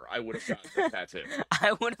met her. I would have gotten the tattoo.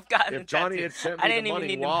 I would have gotten If a Johnny tattoo. had sent I me the didn't even money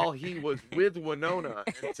need while he was with Winona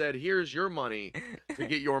and said, "Here's your money to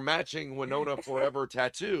get your matching Winona Forever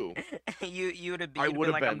tattoo," you would have I you'd have would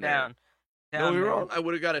been have like, I'm been there. down. No, Down, you're man. wrong. I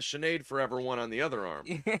would have got a Sinead Forever one on the other arm.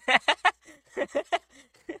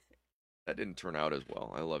 That didn't turn out as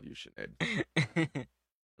well. I love you, Sinead. And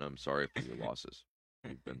I'm sorry for your losses.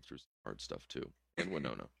 You've been through some hard stuff too. And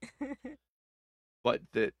Winona. But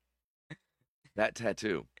that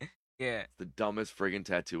tattoo, Yeah. the dumbest friggin'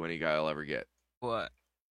 tattoo any guy will ever get. What?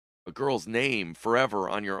 A girl's name forever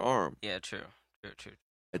on your arm. Yeah, true. True, true.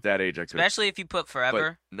 At that age, I could. Especially if you put But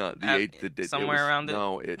forever no, the at, age that it somewhere was around it.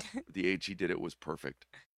 no, the age he did it was perfect,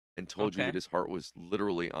 and told you Okay. that his heart was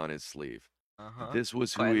literally on his sleeve. Uh-huh. This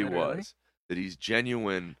was who Quite he literally. was. That he's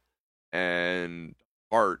genuine and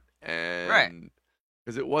heart Right. and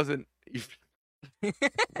because it wasn't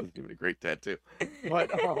even a great tattoo,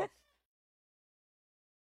 but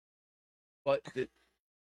but that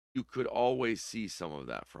you could always see some of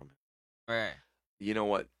that from him. Right. You know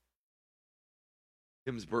what?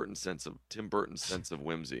 Tim Burton's sense of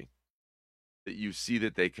whimsy that you see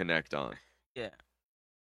that they connect on Yeah.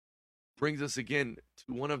 brings us again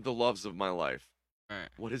to one of the loves of my life. Right.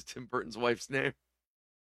 What is Tim Burton's wife's name?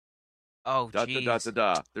 Oh, Da da da da jeez.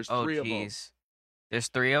 da. There's Oh, three of them. jeez. There's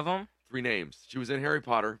three of them? Three names. She was in Harry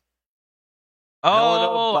Potter. Helena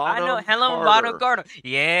Oh, I know Bonham Helen Bonham Carter, Carter.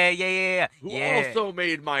 Yeah, yeah, yeah, yeah. who Yeah. also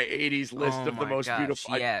made my 80s list Oh of the my most gosh,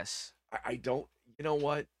 beautiful. yes. I don't, you know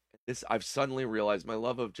what? I've suddenly realized my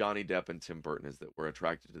love of Johnny Depp and Tim Burton is that we're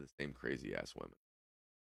attracted to the same crazy ass women.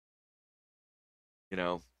 You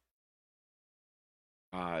know?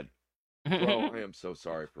 God. Bro, I am so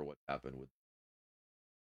sorry for what happened with.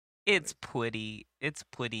 It's pretty. It's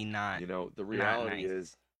pretty not. The Not reality nice.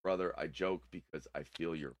 is, brother, I joke because I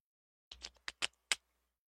feel your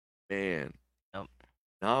man. Nope.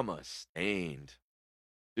 Nama stained.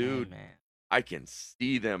 Hey, Dude, man. I can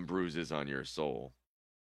see them bruises on your soul.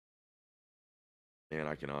 Man,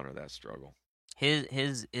 I can honor that struggle.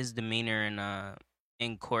 His demeanor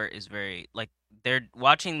in court is very like they're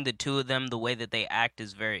watching the two of them. The way that they act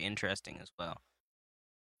is very interesting as well.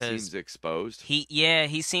 Seems exposed.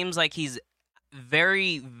 He seems like he's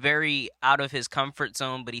very very out of his comfort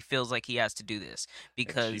zone, but he feels like he has to do this And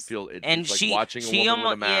because it's like watching a woman with a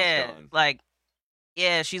almost mask on. like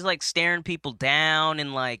she's like staring people down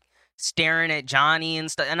and like staring at Johnny and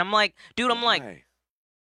stuff, and I'm like, dude, I'm like, Why?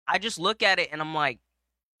 I just look at it and I'm like,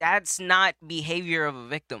 that's not behavior of a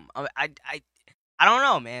victim. I don't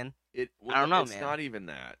know, man. I don't know, It's man. not even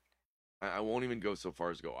that. I won't even go so far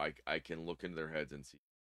as go. I can look into their heads and see.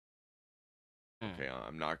 Okay,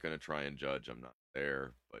 I'm not gonna try and judge. I'm not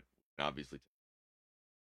there, but obviously,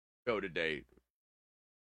 go today.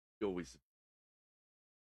 You always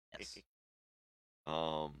Yes.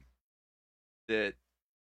 that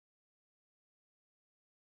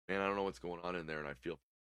man. I don't know what's going on in there, and I feel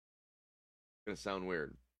it's gonna sound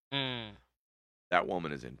weird. Mm. That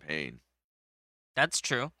woman is in pain. That's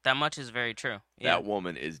true. That much is very true. Yeah. That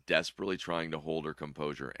woman is desperately trying to hold her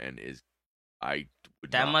composure, and is I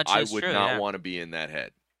would That not. much I is would true, not yeah. want to be in that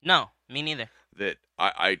head. No, me neither. That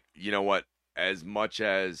you know what? As much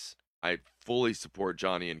as I fully support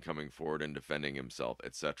Johnny in coming forward and defending himself,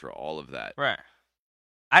 etc., all of that. Right.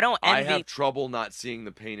 I don't I have envy. trouble not seeing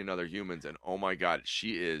the pain in other humans, and oh my god,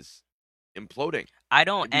 she is imploding I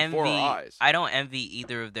don't before our envy. eyes. I don't envy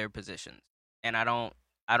either of their positions, and I don't.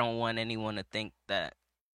 I don't want anyone to think that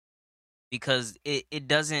because it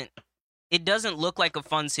doesn't look like a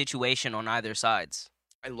fun situation on either sides.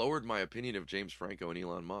 I lowered my opinion of James Franco and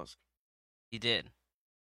Elon Musk. You did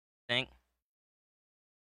think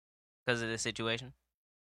because of the situation.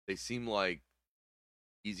 They seem like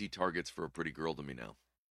easy targets for a pretty girl to me now.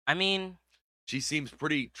 I mean, She seems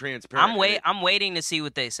pretty transparent. I'm waiting to see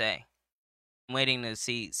what they say. I'm waiting to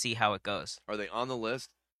see how it goes. Are they on the list?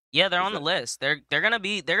 Yeah, they're Is on the that list. They're gonna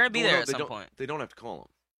be there no, at they some don't. point. They don't have to call them.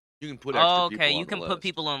 You can put extra Oh, people okay. on You the can put list.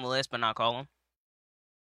 people on the list, but not call them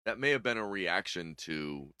That may have been a reaction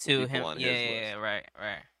to the to people him. on Yeah, his yeah, list. yeah, right,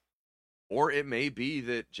 right. Or it may be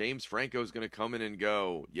that James Franco is going to come in and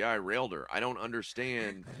go, "Yeah, I railed her. I don't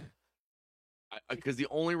understand." Because the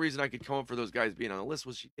only reason I could come up for those guys being on the list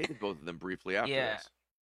was she dated both of them briefly after Yeah, this.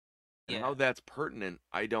 And yeah. how that's pertinent,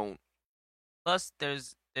 I don't. Plus,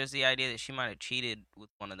 there's the idea that she might have cheated with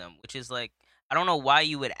one of them, which is like I don't know why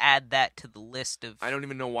you would add that to the list of. I don't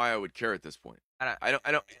even know why I would care at this point. I don't.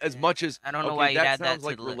 I don't. As much as I don't know okay, why you'd that add that sounds to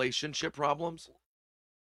like the list. relationship problems.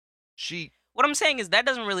 She What I'm saying is that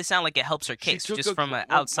doesn't really sound like it helps her she case, took just a from an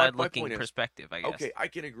well, outside my looking point is perspective, I guess. okay. I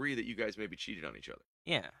can agree that you guys maybe cheated on each other.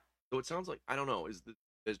 Yeah. So it sounds like I don't know.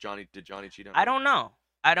 Did Johnny cheat on I her? don't know.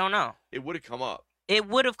 I don't know. It would have come up. It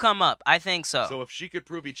would have come up. I think so. So if she could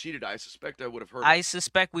prove he cheated, I suspect I would have heard I it.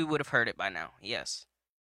 suspect we would have heard it by now. Yes.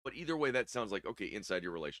 But either way, that sounds like okay inside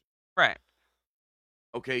your relationship. Right.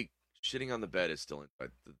 Okay, shitting on the bed is still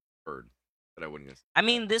inside the bird. But I wouldn't. I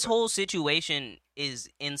mean, this whole situation is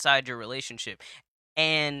inside your relationship.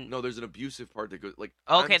 And No, there's an abusive part that goes like.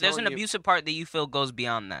 okay, I'm there's an telling you abusive part that you feel goes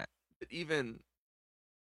beyond that. that even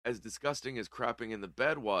as disgusting as crapping in the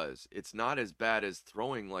bed was, it's not as bad as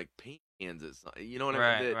throwing like paint cans at you know what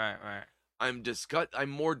I mean? Right. I'm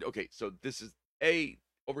more okay. So this is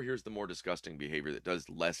over here's the more disgusting behavior that does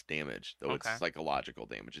less damage, though Okay. it's psychological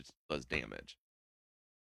damage. It does damage.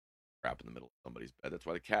 Crap in the middle of somebody's bed. That's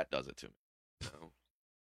why the cat does it to me. You know?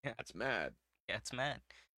 Yeah. Cat's mad. Cat's mad.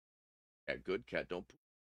 Cat good. Cat don't. Poop.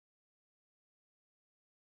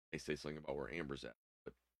 They say something about where Amber's at,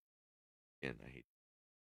 but again, I hate.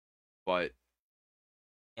 But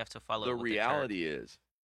You have to follow the it with the turd. reality is,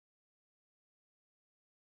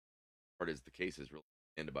 part is the case is really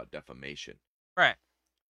end about defamation. Right.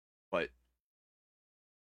 But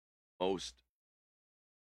most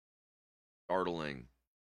startling,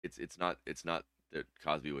 it's not that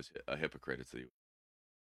Cosby was a hypocrite. It's that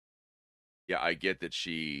yeah, I get that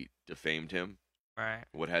she defamed him. Right.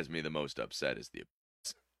 What has me the most upset is the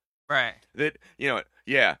Right. that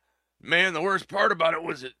yeah, man. The worst part about it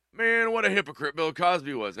was man, what a hypocrite Bill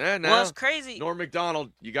Cosby was. Nah, Well, it's crazy. Norm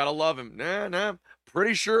Macdonald, you gotta love him. Nah.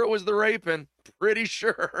 Pretty sure it was the raping. Pretty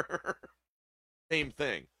sure. Same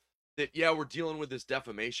thing. That yeah, we're dealing with this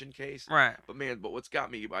defamation case. Right. But what's got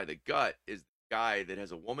me by the gut is the guy that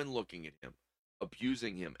has a woman looking at him,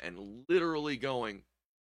 abusing him, and literally going,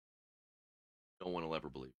 "No one will ever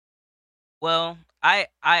believe." Well, I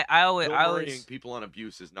always people on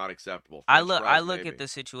abuse is not acceptable. I French look fries, at maybe. the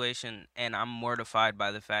situation and I'm mortified by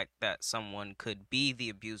the fact that someone could be the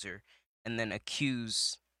abuser and then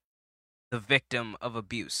accuse the victim of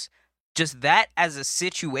abuse. Just that as a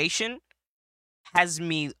situation has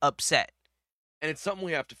me upset. And it's something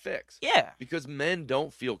we have to fix. Yeah. Because men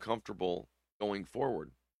don't feel comfortable going forward.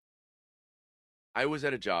 I was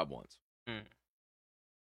at a job once. Mm.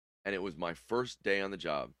 And it was my first day on the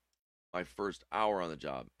job, my first hour on the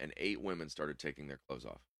job, and 8 women started taking their clothes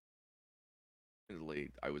off. Admittedly,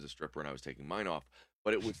 I was a stripper and I was taking mine off,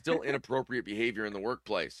 but it was still inappropriate behavior in the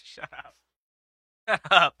workplace. Shut up. Shut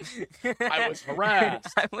up. I was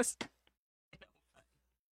harassed. I was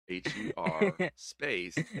HER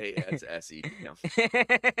space ASSE.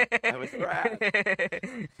 I was harassed.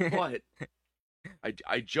 But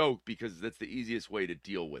I joke because that's the easiest way to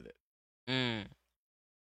deal with it. Mm.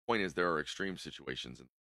 Point is, there are extreme situations in the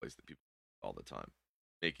place that people do all the time.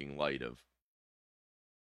 Making light of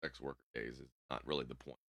sex worker days is not really the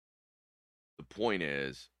point. The point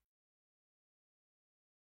is,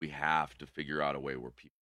 we have to figure out a way where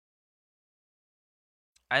people.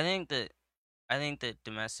 I think that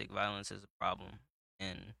domestic violence is a problem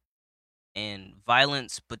and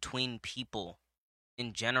violence between people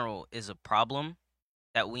in general is a problem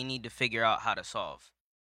that we need to figure out how to solve.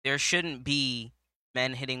 There shouldn't be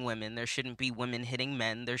men hitting women, there shouldn't be women hitting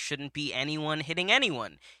men, there shouldn't be anyone hitting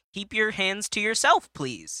anyone. Keep your hands to yourself,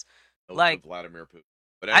 please. Like Vladimir Putin.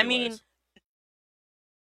 But I anyways,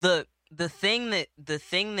 mean the thing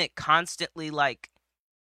that constantly like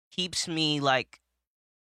keeps me like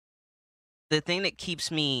the thing that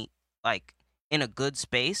keeps me like in a good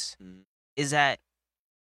space Mhm. is that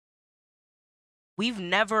we've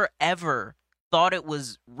never ever thought it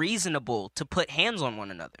was reasonable to put hands on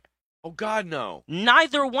one another. Oh God, no.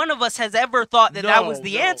 Neither one of us has ever thought that that was No,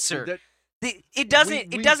 the no. answer. That It we doesn't.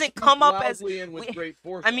 It we doesn't speak come up as loudly and with we. great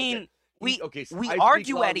force. I Okay. mean, we Okay, so we I speak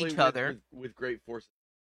argue at loudly each other. with great force.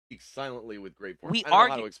 Speak silently with great force. We I don't know how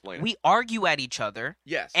argue. to explain it. We argue at each other,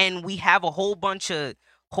 Yes. and we have a whole bunch of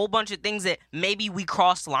things that maybe we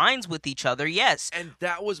cross lines with each other. Yes. And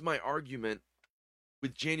that was my argument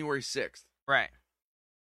with January 6th. Right.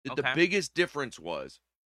 The Okay. biggest difference was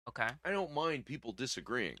Okay. I don't mind people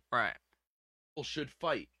disagreeing. Right. People should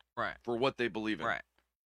fight Right. for what they believe in. Right.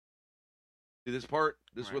 See this part?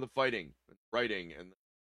 This is Right. where the fighting, writing, and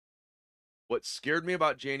what scared me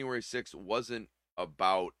about January 6th wasn't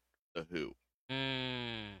about the who.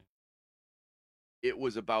 It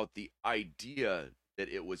was about the idea that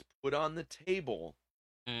it was put on the table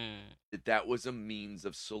that was a means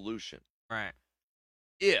of solution. Right.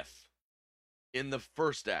 If, in the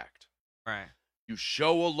first act, Right. you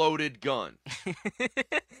show a loaded gun,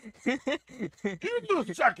 in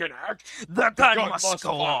the second act, The gun must go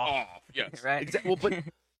fall off. Yes. Right. Exactly. Well, but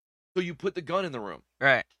so you put the gun in the room.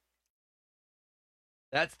 Right.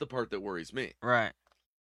 That's the part that worries me. Right.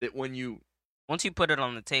 That when Once you put it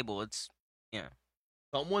on the table, it's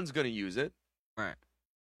someone's going to use it. right.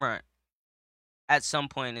 Right. At some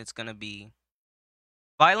point, it's gonna be.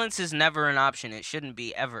 Violence is never an option. It shouldn't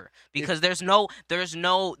be ever because there's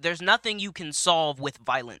nothing you can solve with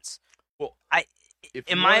violence. Well, In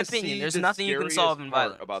you my wanna opinion, see there's the nothing you can scariest solve in part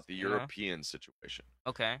violence. about the you know? European situation,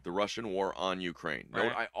 Okay. the Russian war on Ukraine. Note,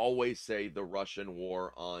 Right. I always say the Russian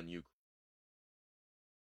war on Ukraine,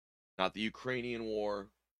 not the Ukrainian war,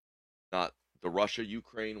 not the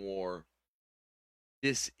Russia-Ukraine war.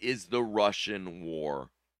 This is the Russian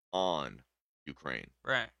war on Ukraine.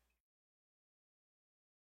 Right.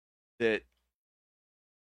 That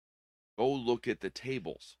go look at the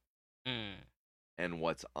tables Mm. and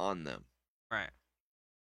what's on them. Right.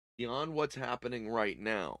 Beyond what's happening right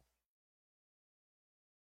now,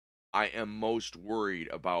 I am most worried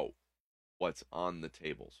about what's on the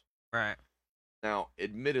tables. Right. Now,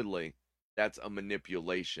 admittedly, that's a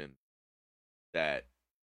manipulation that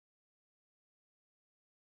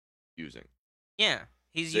using. Yeah.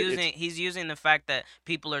 He's using the fact that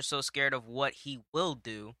people are so scared of what he will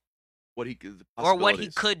do What he could, the or what he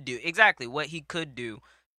possibilities. could do. Exactly, what he could do.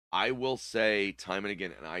 I will say time and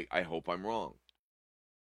again, and I hope I'm wrong.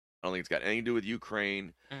 I don't think it's got anything to do with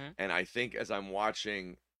Ukraine. Mhm. And I think as I'm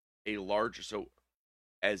watching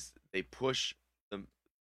as they push them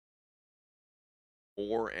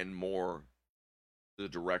more and more the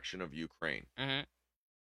direction of Ukraine, Mhm.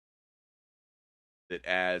 that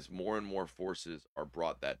as more and more forces are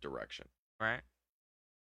brought that direction, Right.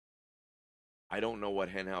 I don't know what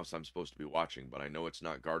henhouse I'm supposed to be watching, but I know it's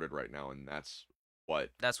not guarded right now, and that's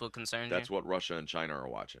what concerns that's you. what Russia and China are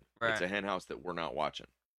watching. Right. It's a henhouse that we're not watching.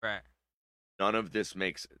 Right. None of this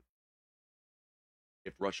makes it.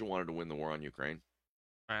 If Russia wanted to win the war on Ukraine,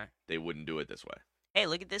 Right. they wouldn't do it this way. Hey,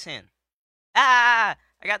 look at this hand. Ah,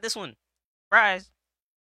 I got this one. Surprise.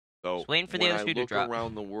 So Just waiting for the when other I shoe to look drop.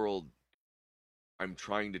 around the world, I'm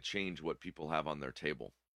trying to change what people have on their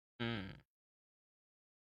table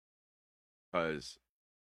because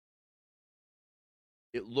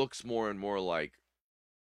it looks more and more like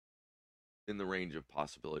in the range of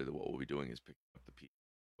possibility that what we'll be doing is picking up the pieces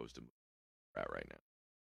opposed to moving we're at right now.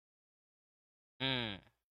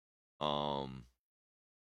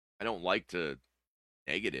 I don't like to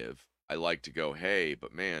negative. I like to go, hey,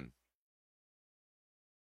 but man,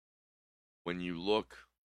 when you look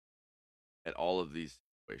at all of these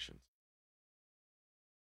situations,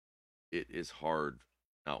 it is hard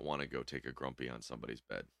not want to go take a grumpy on somebody's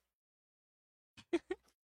bed.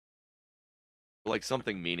 Like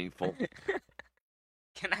something meaningful.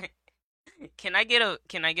 Can I get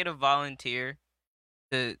a volunteer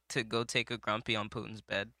to go take a grumpy on Putin's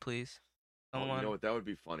bed, please? Oh, you know what? That would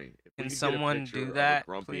be funny. If we Can could someone get a picture do of that, a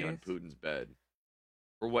grumpy on please? Putin's bed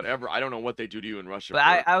or whatever. I don't know what they do to you in Russia.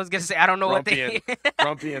 But I was gonna say I don't know what they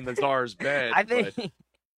grumpy in the czar's bed. I think but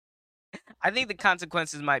I think the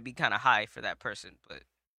consequences might be kind of high for that person, but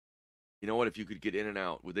you know what? If you could get in and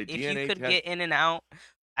out, would they if DNA you could test? get in and out,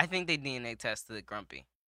 I think they DNA tested the grumpy.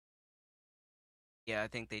 Yeah, I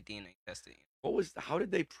think they DNA tested it. How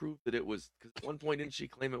did they prove that it was? Because at one point, didn't she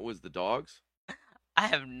claim it was the dogs? I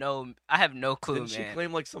have no clue, Didn't she man.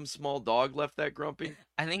 claim like some small dog left that grumpy?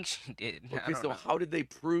 I think she did. I Okay, don't so know. how did they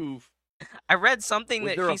prove I read something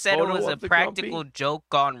Was that there a she said it was photo a of the practical grumpy? joke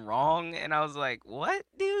gone wrong, and I was like, "What,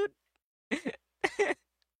 dude?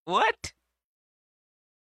 What?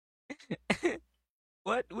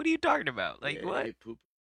 What are you talking about? Like what?" Yay, poop.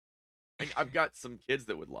 I've got some kids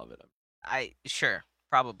that would love it. I sure,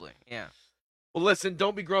 probably, yeah. Well, listen,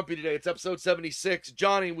 don't be grumpy today. It's episode 76.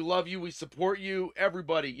 Johnny, we love you. We support you.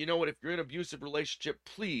 Everybody, you know what? If you're in an abusive relationship,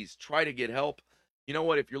 please try to get help. You know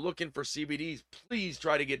what? If you're looking for CBDs, please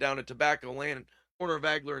try to get down to Tobacco Land, corner of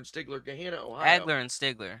Agler and Stigler, Gahanna, Ohio. Agler and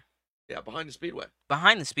Stigler Yeah, behind the Speedway.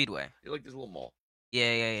 behind the speedway. You like this little mall,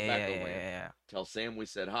 Yeah, yeah, yeah, yeah, Tobacco yeah, Land. yeah, yeah. Tell Sam we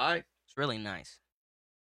said hi. It's really nice.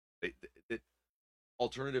 They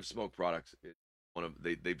alternative smoke products. One of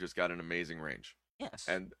they've just got an amazing range, Yes.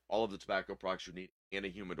 and all of the tobacco products you need, and a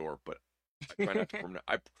humidor. But I try not to promote.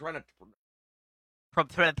 I try not to promote.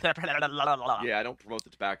 Yeah, I don't promote the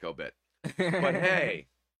tobacco bit. But hey,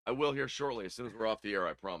 I will here shortly as soon as we're off the air.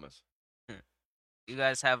 I promise. You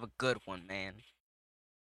guys have a good one, man.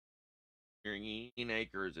 13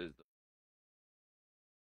 acres is the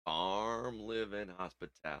farm living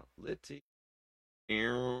hospitality.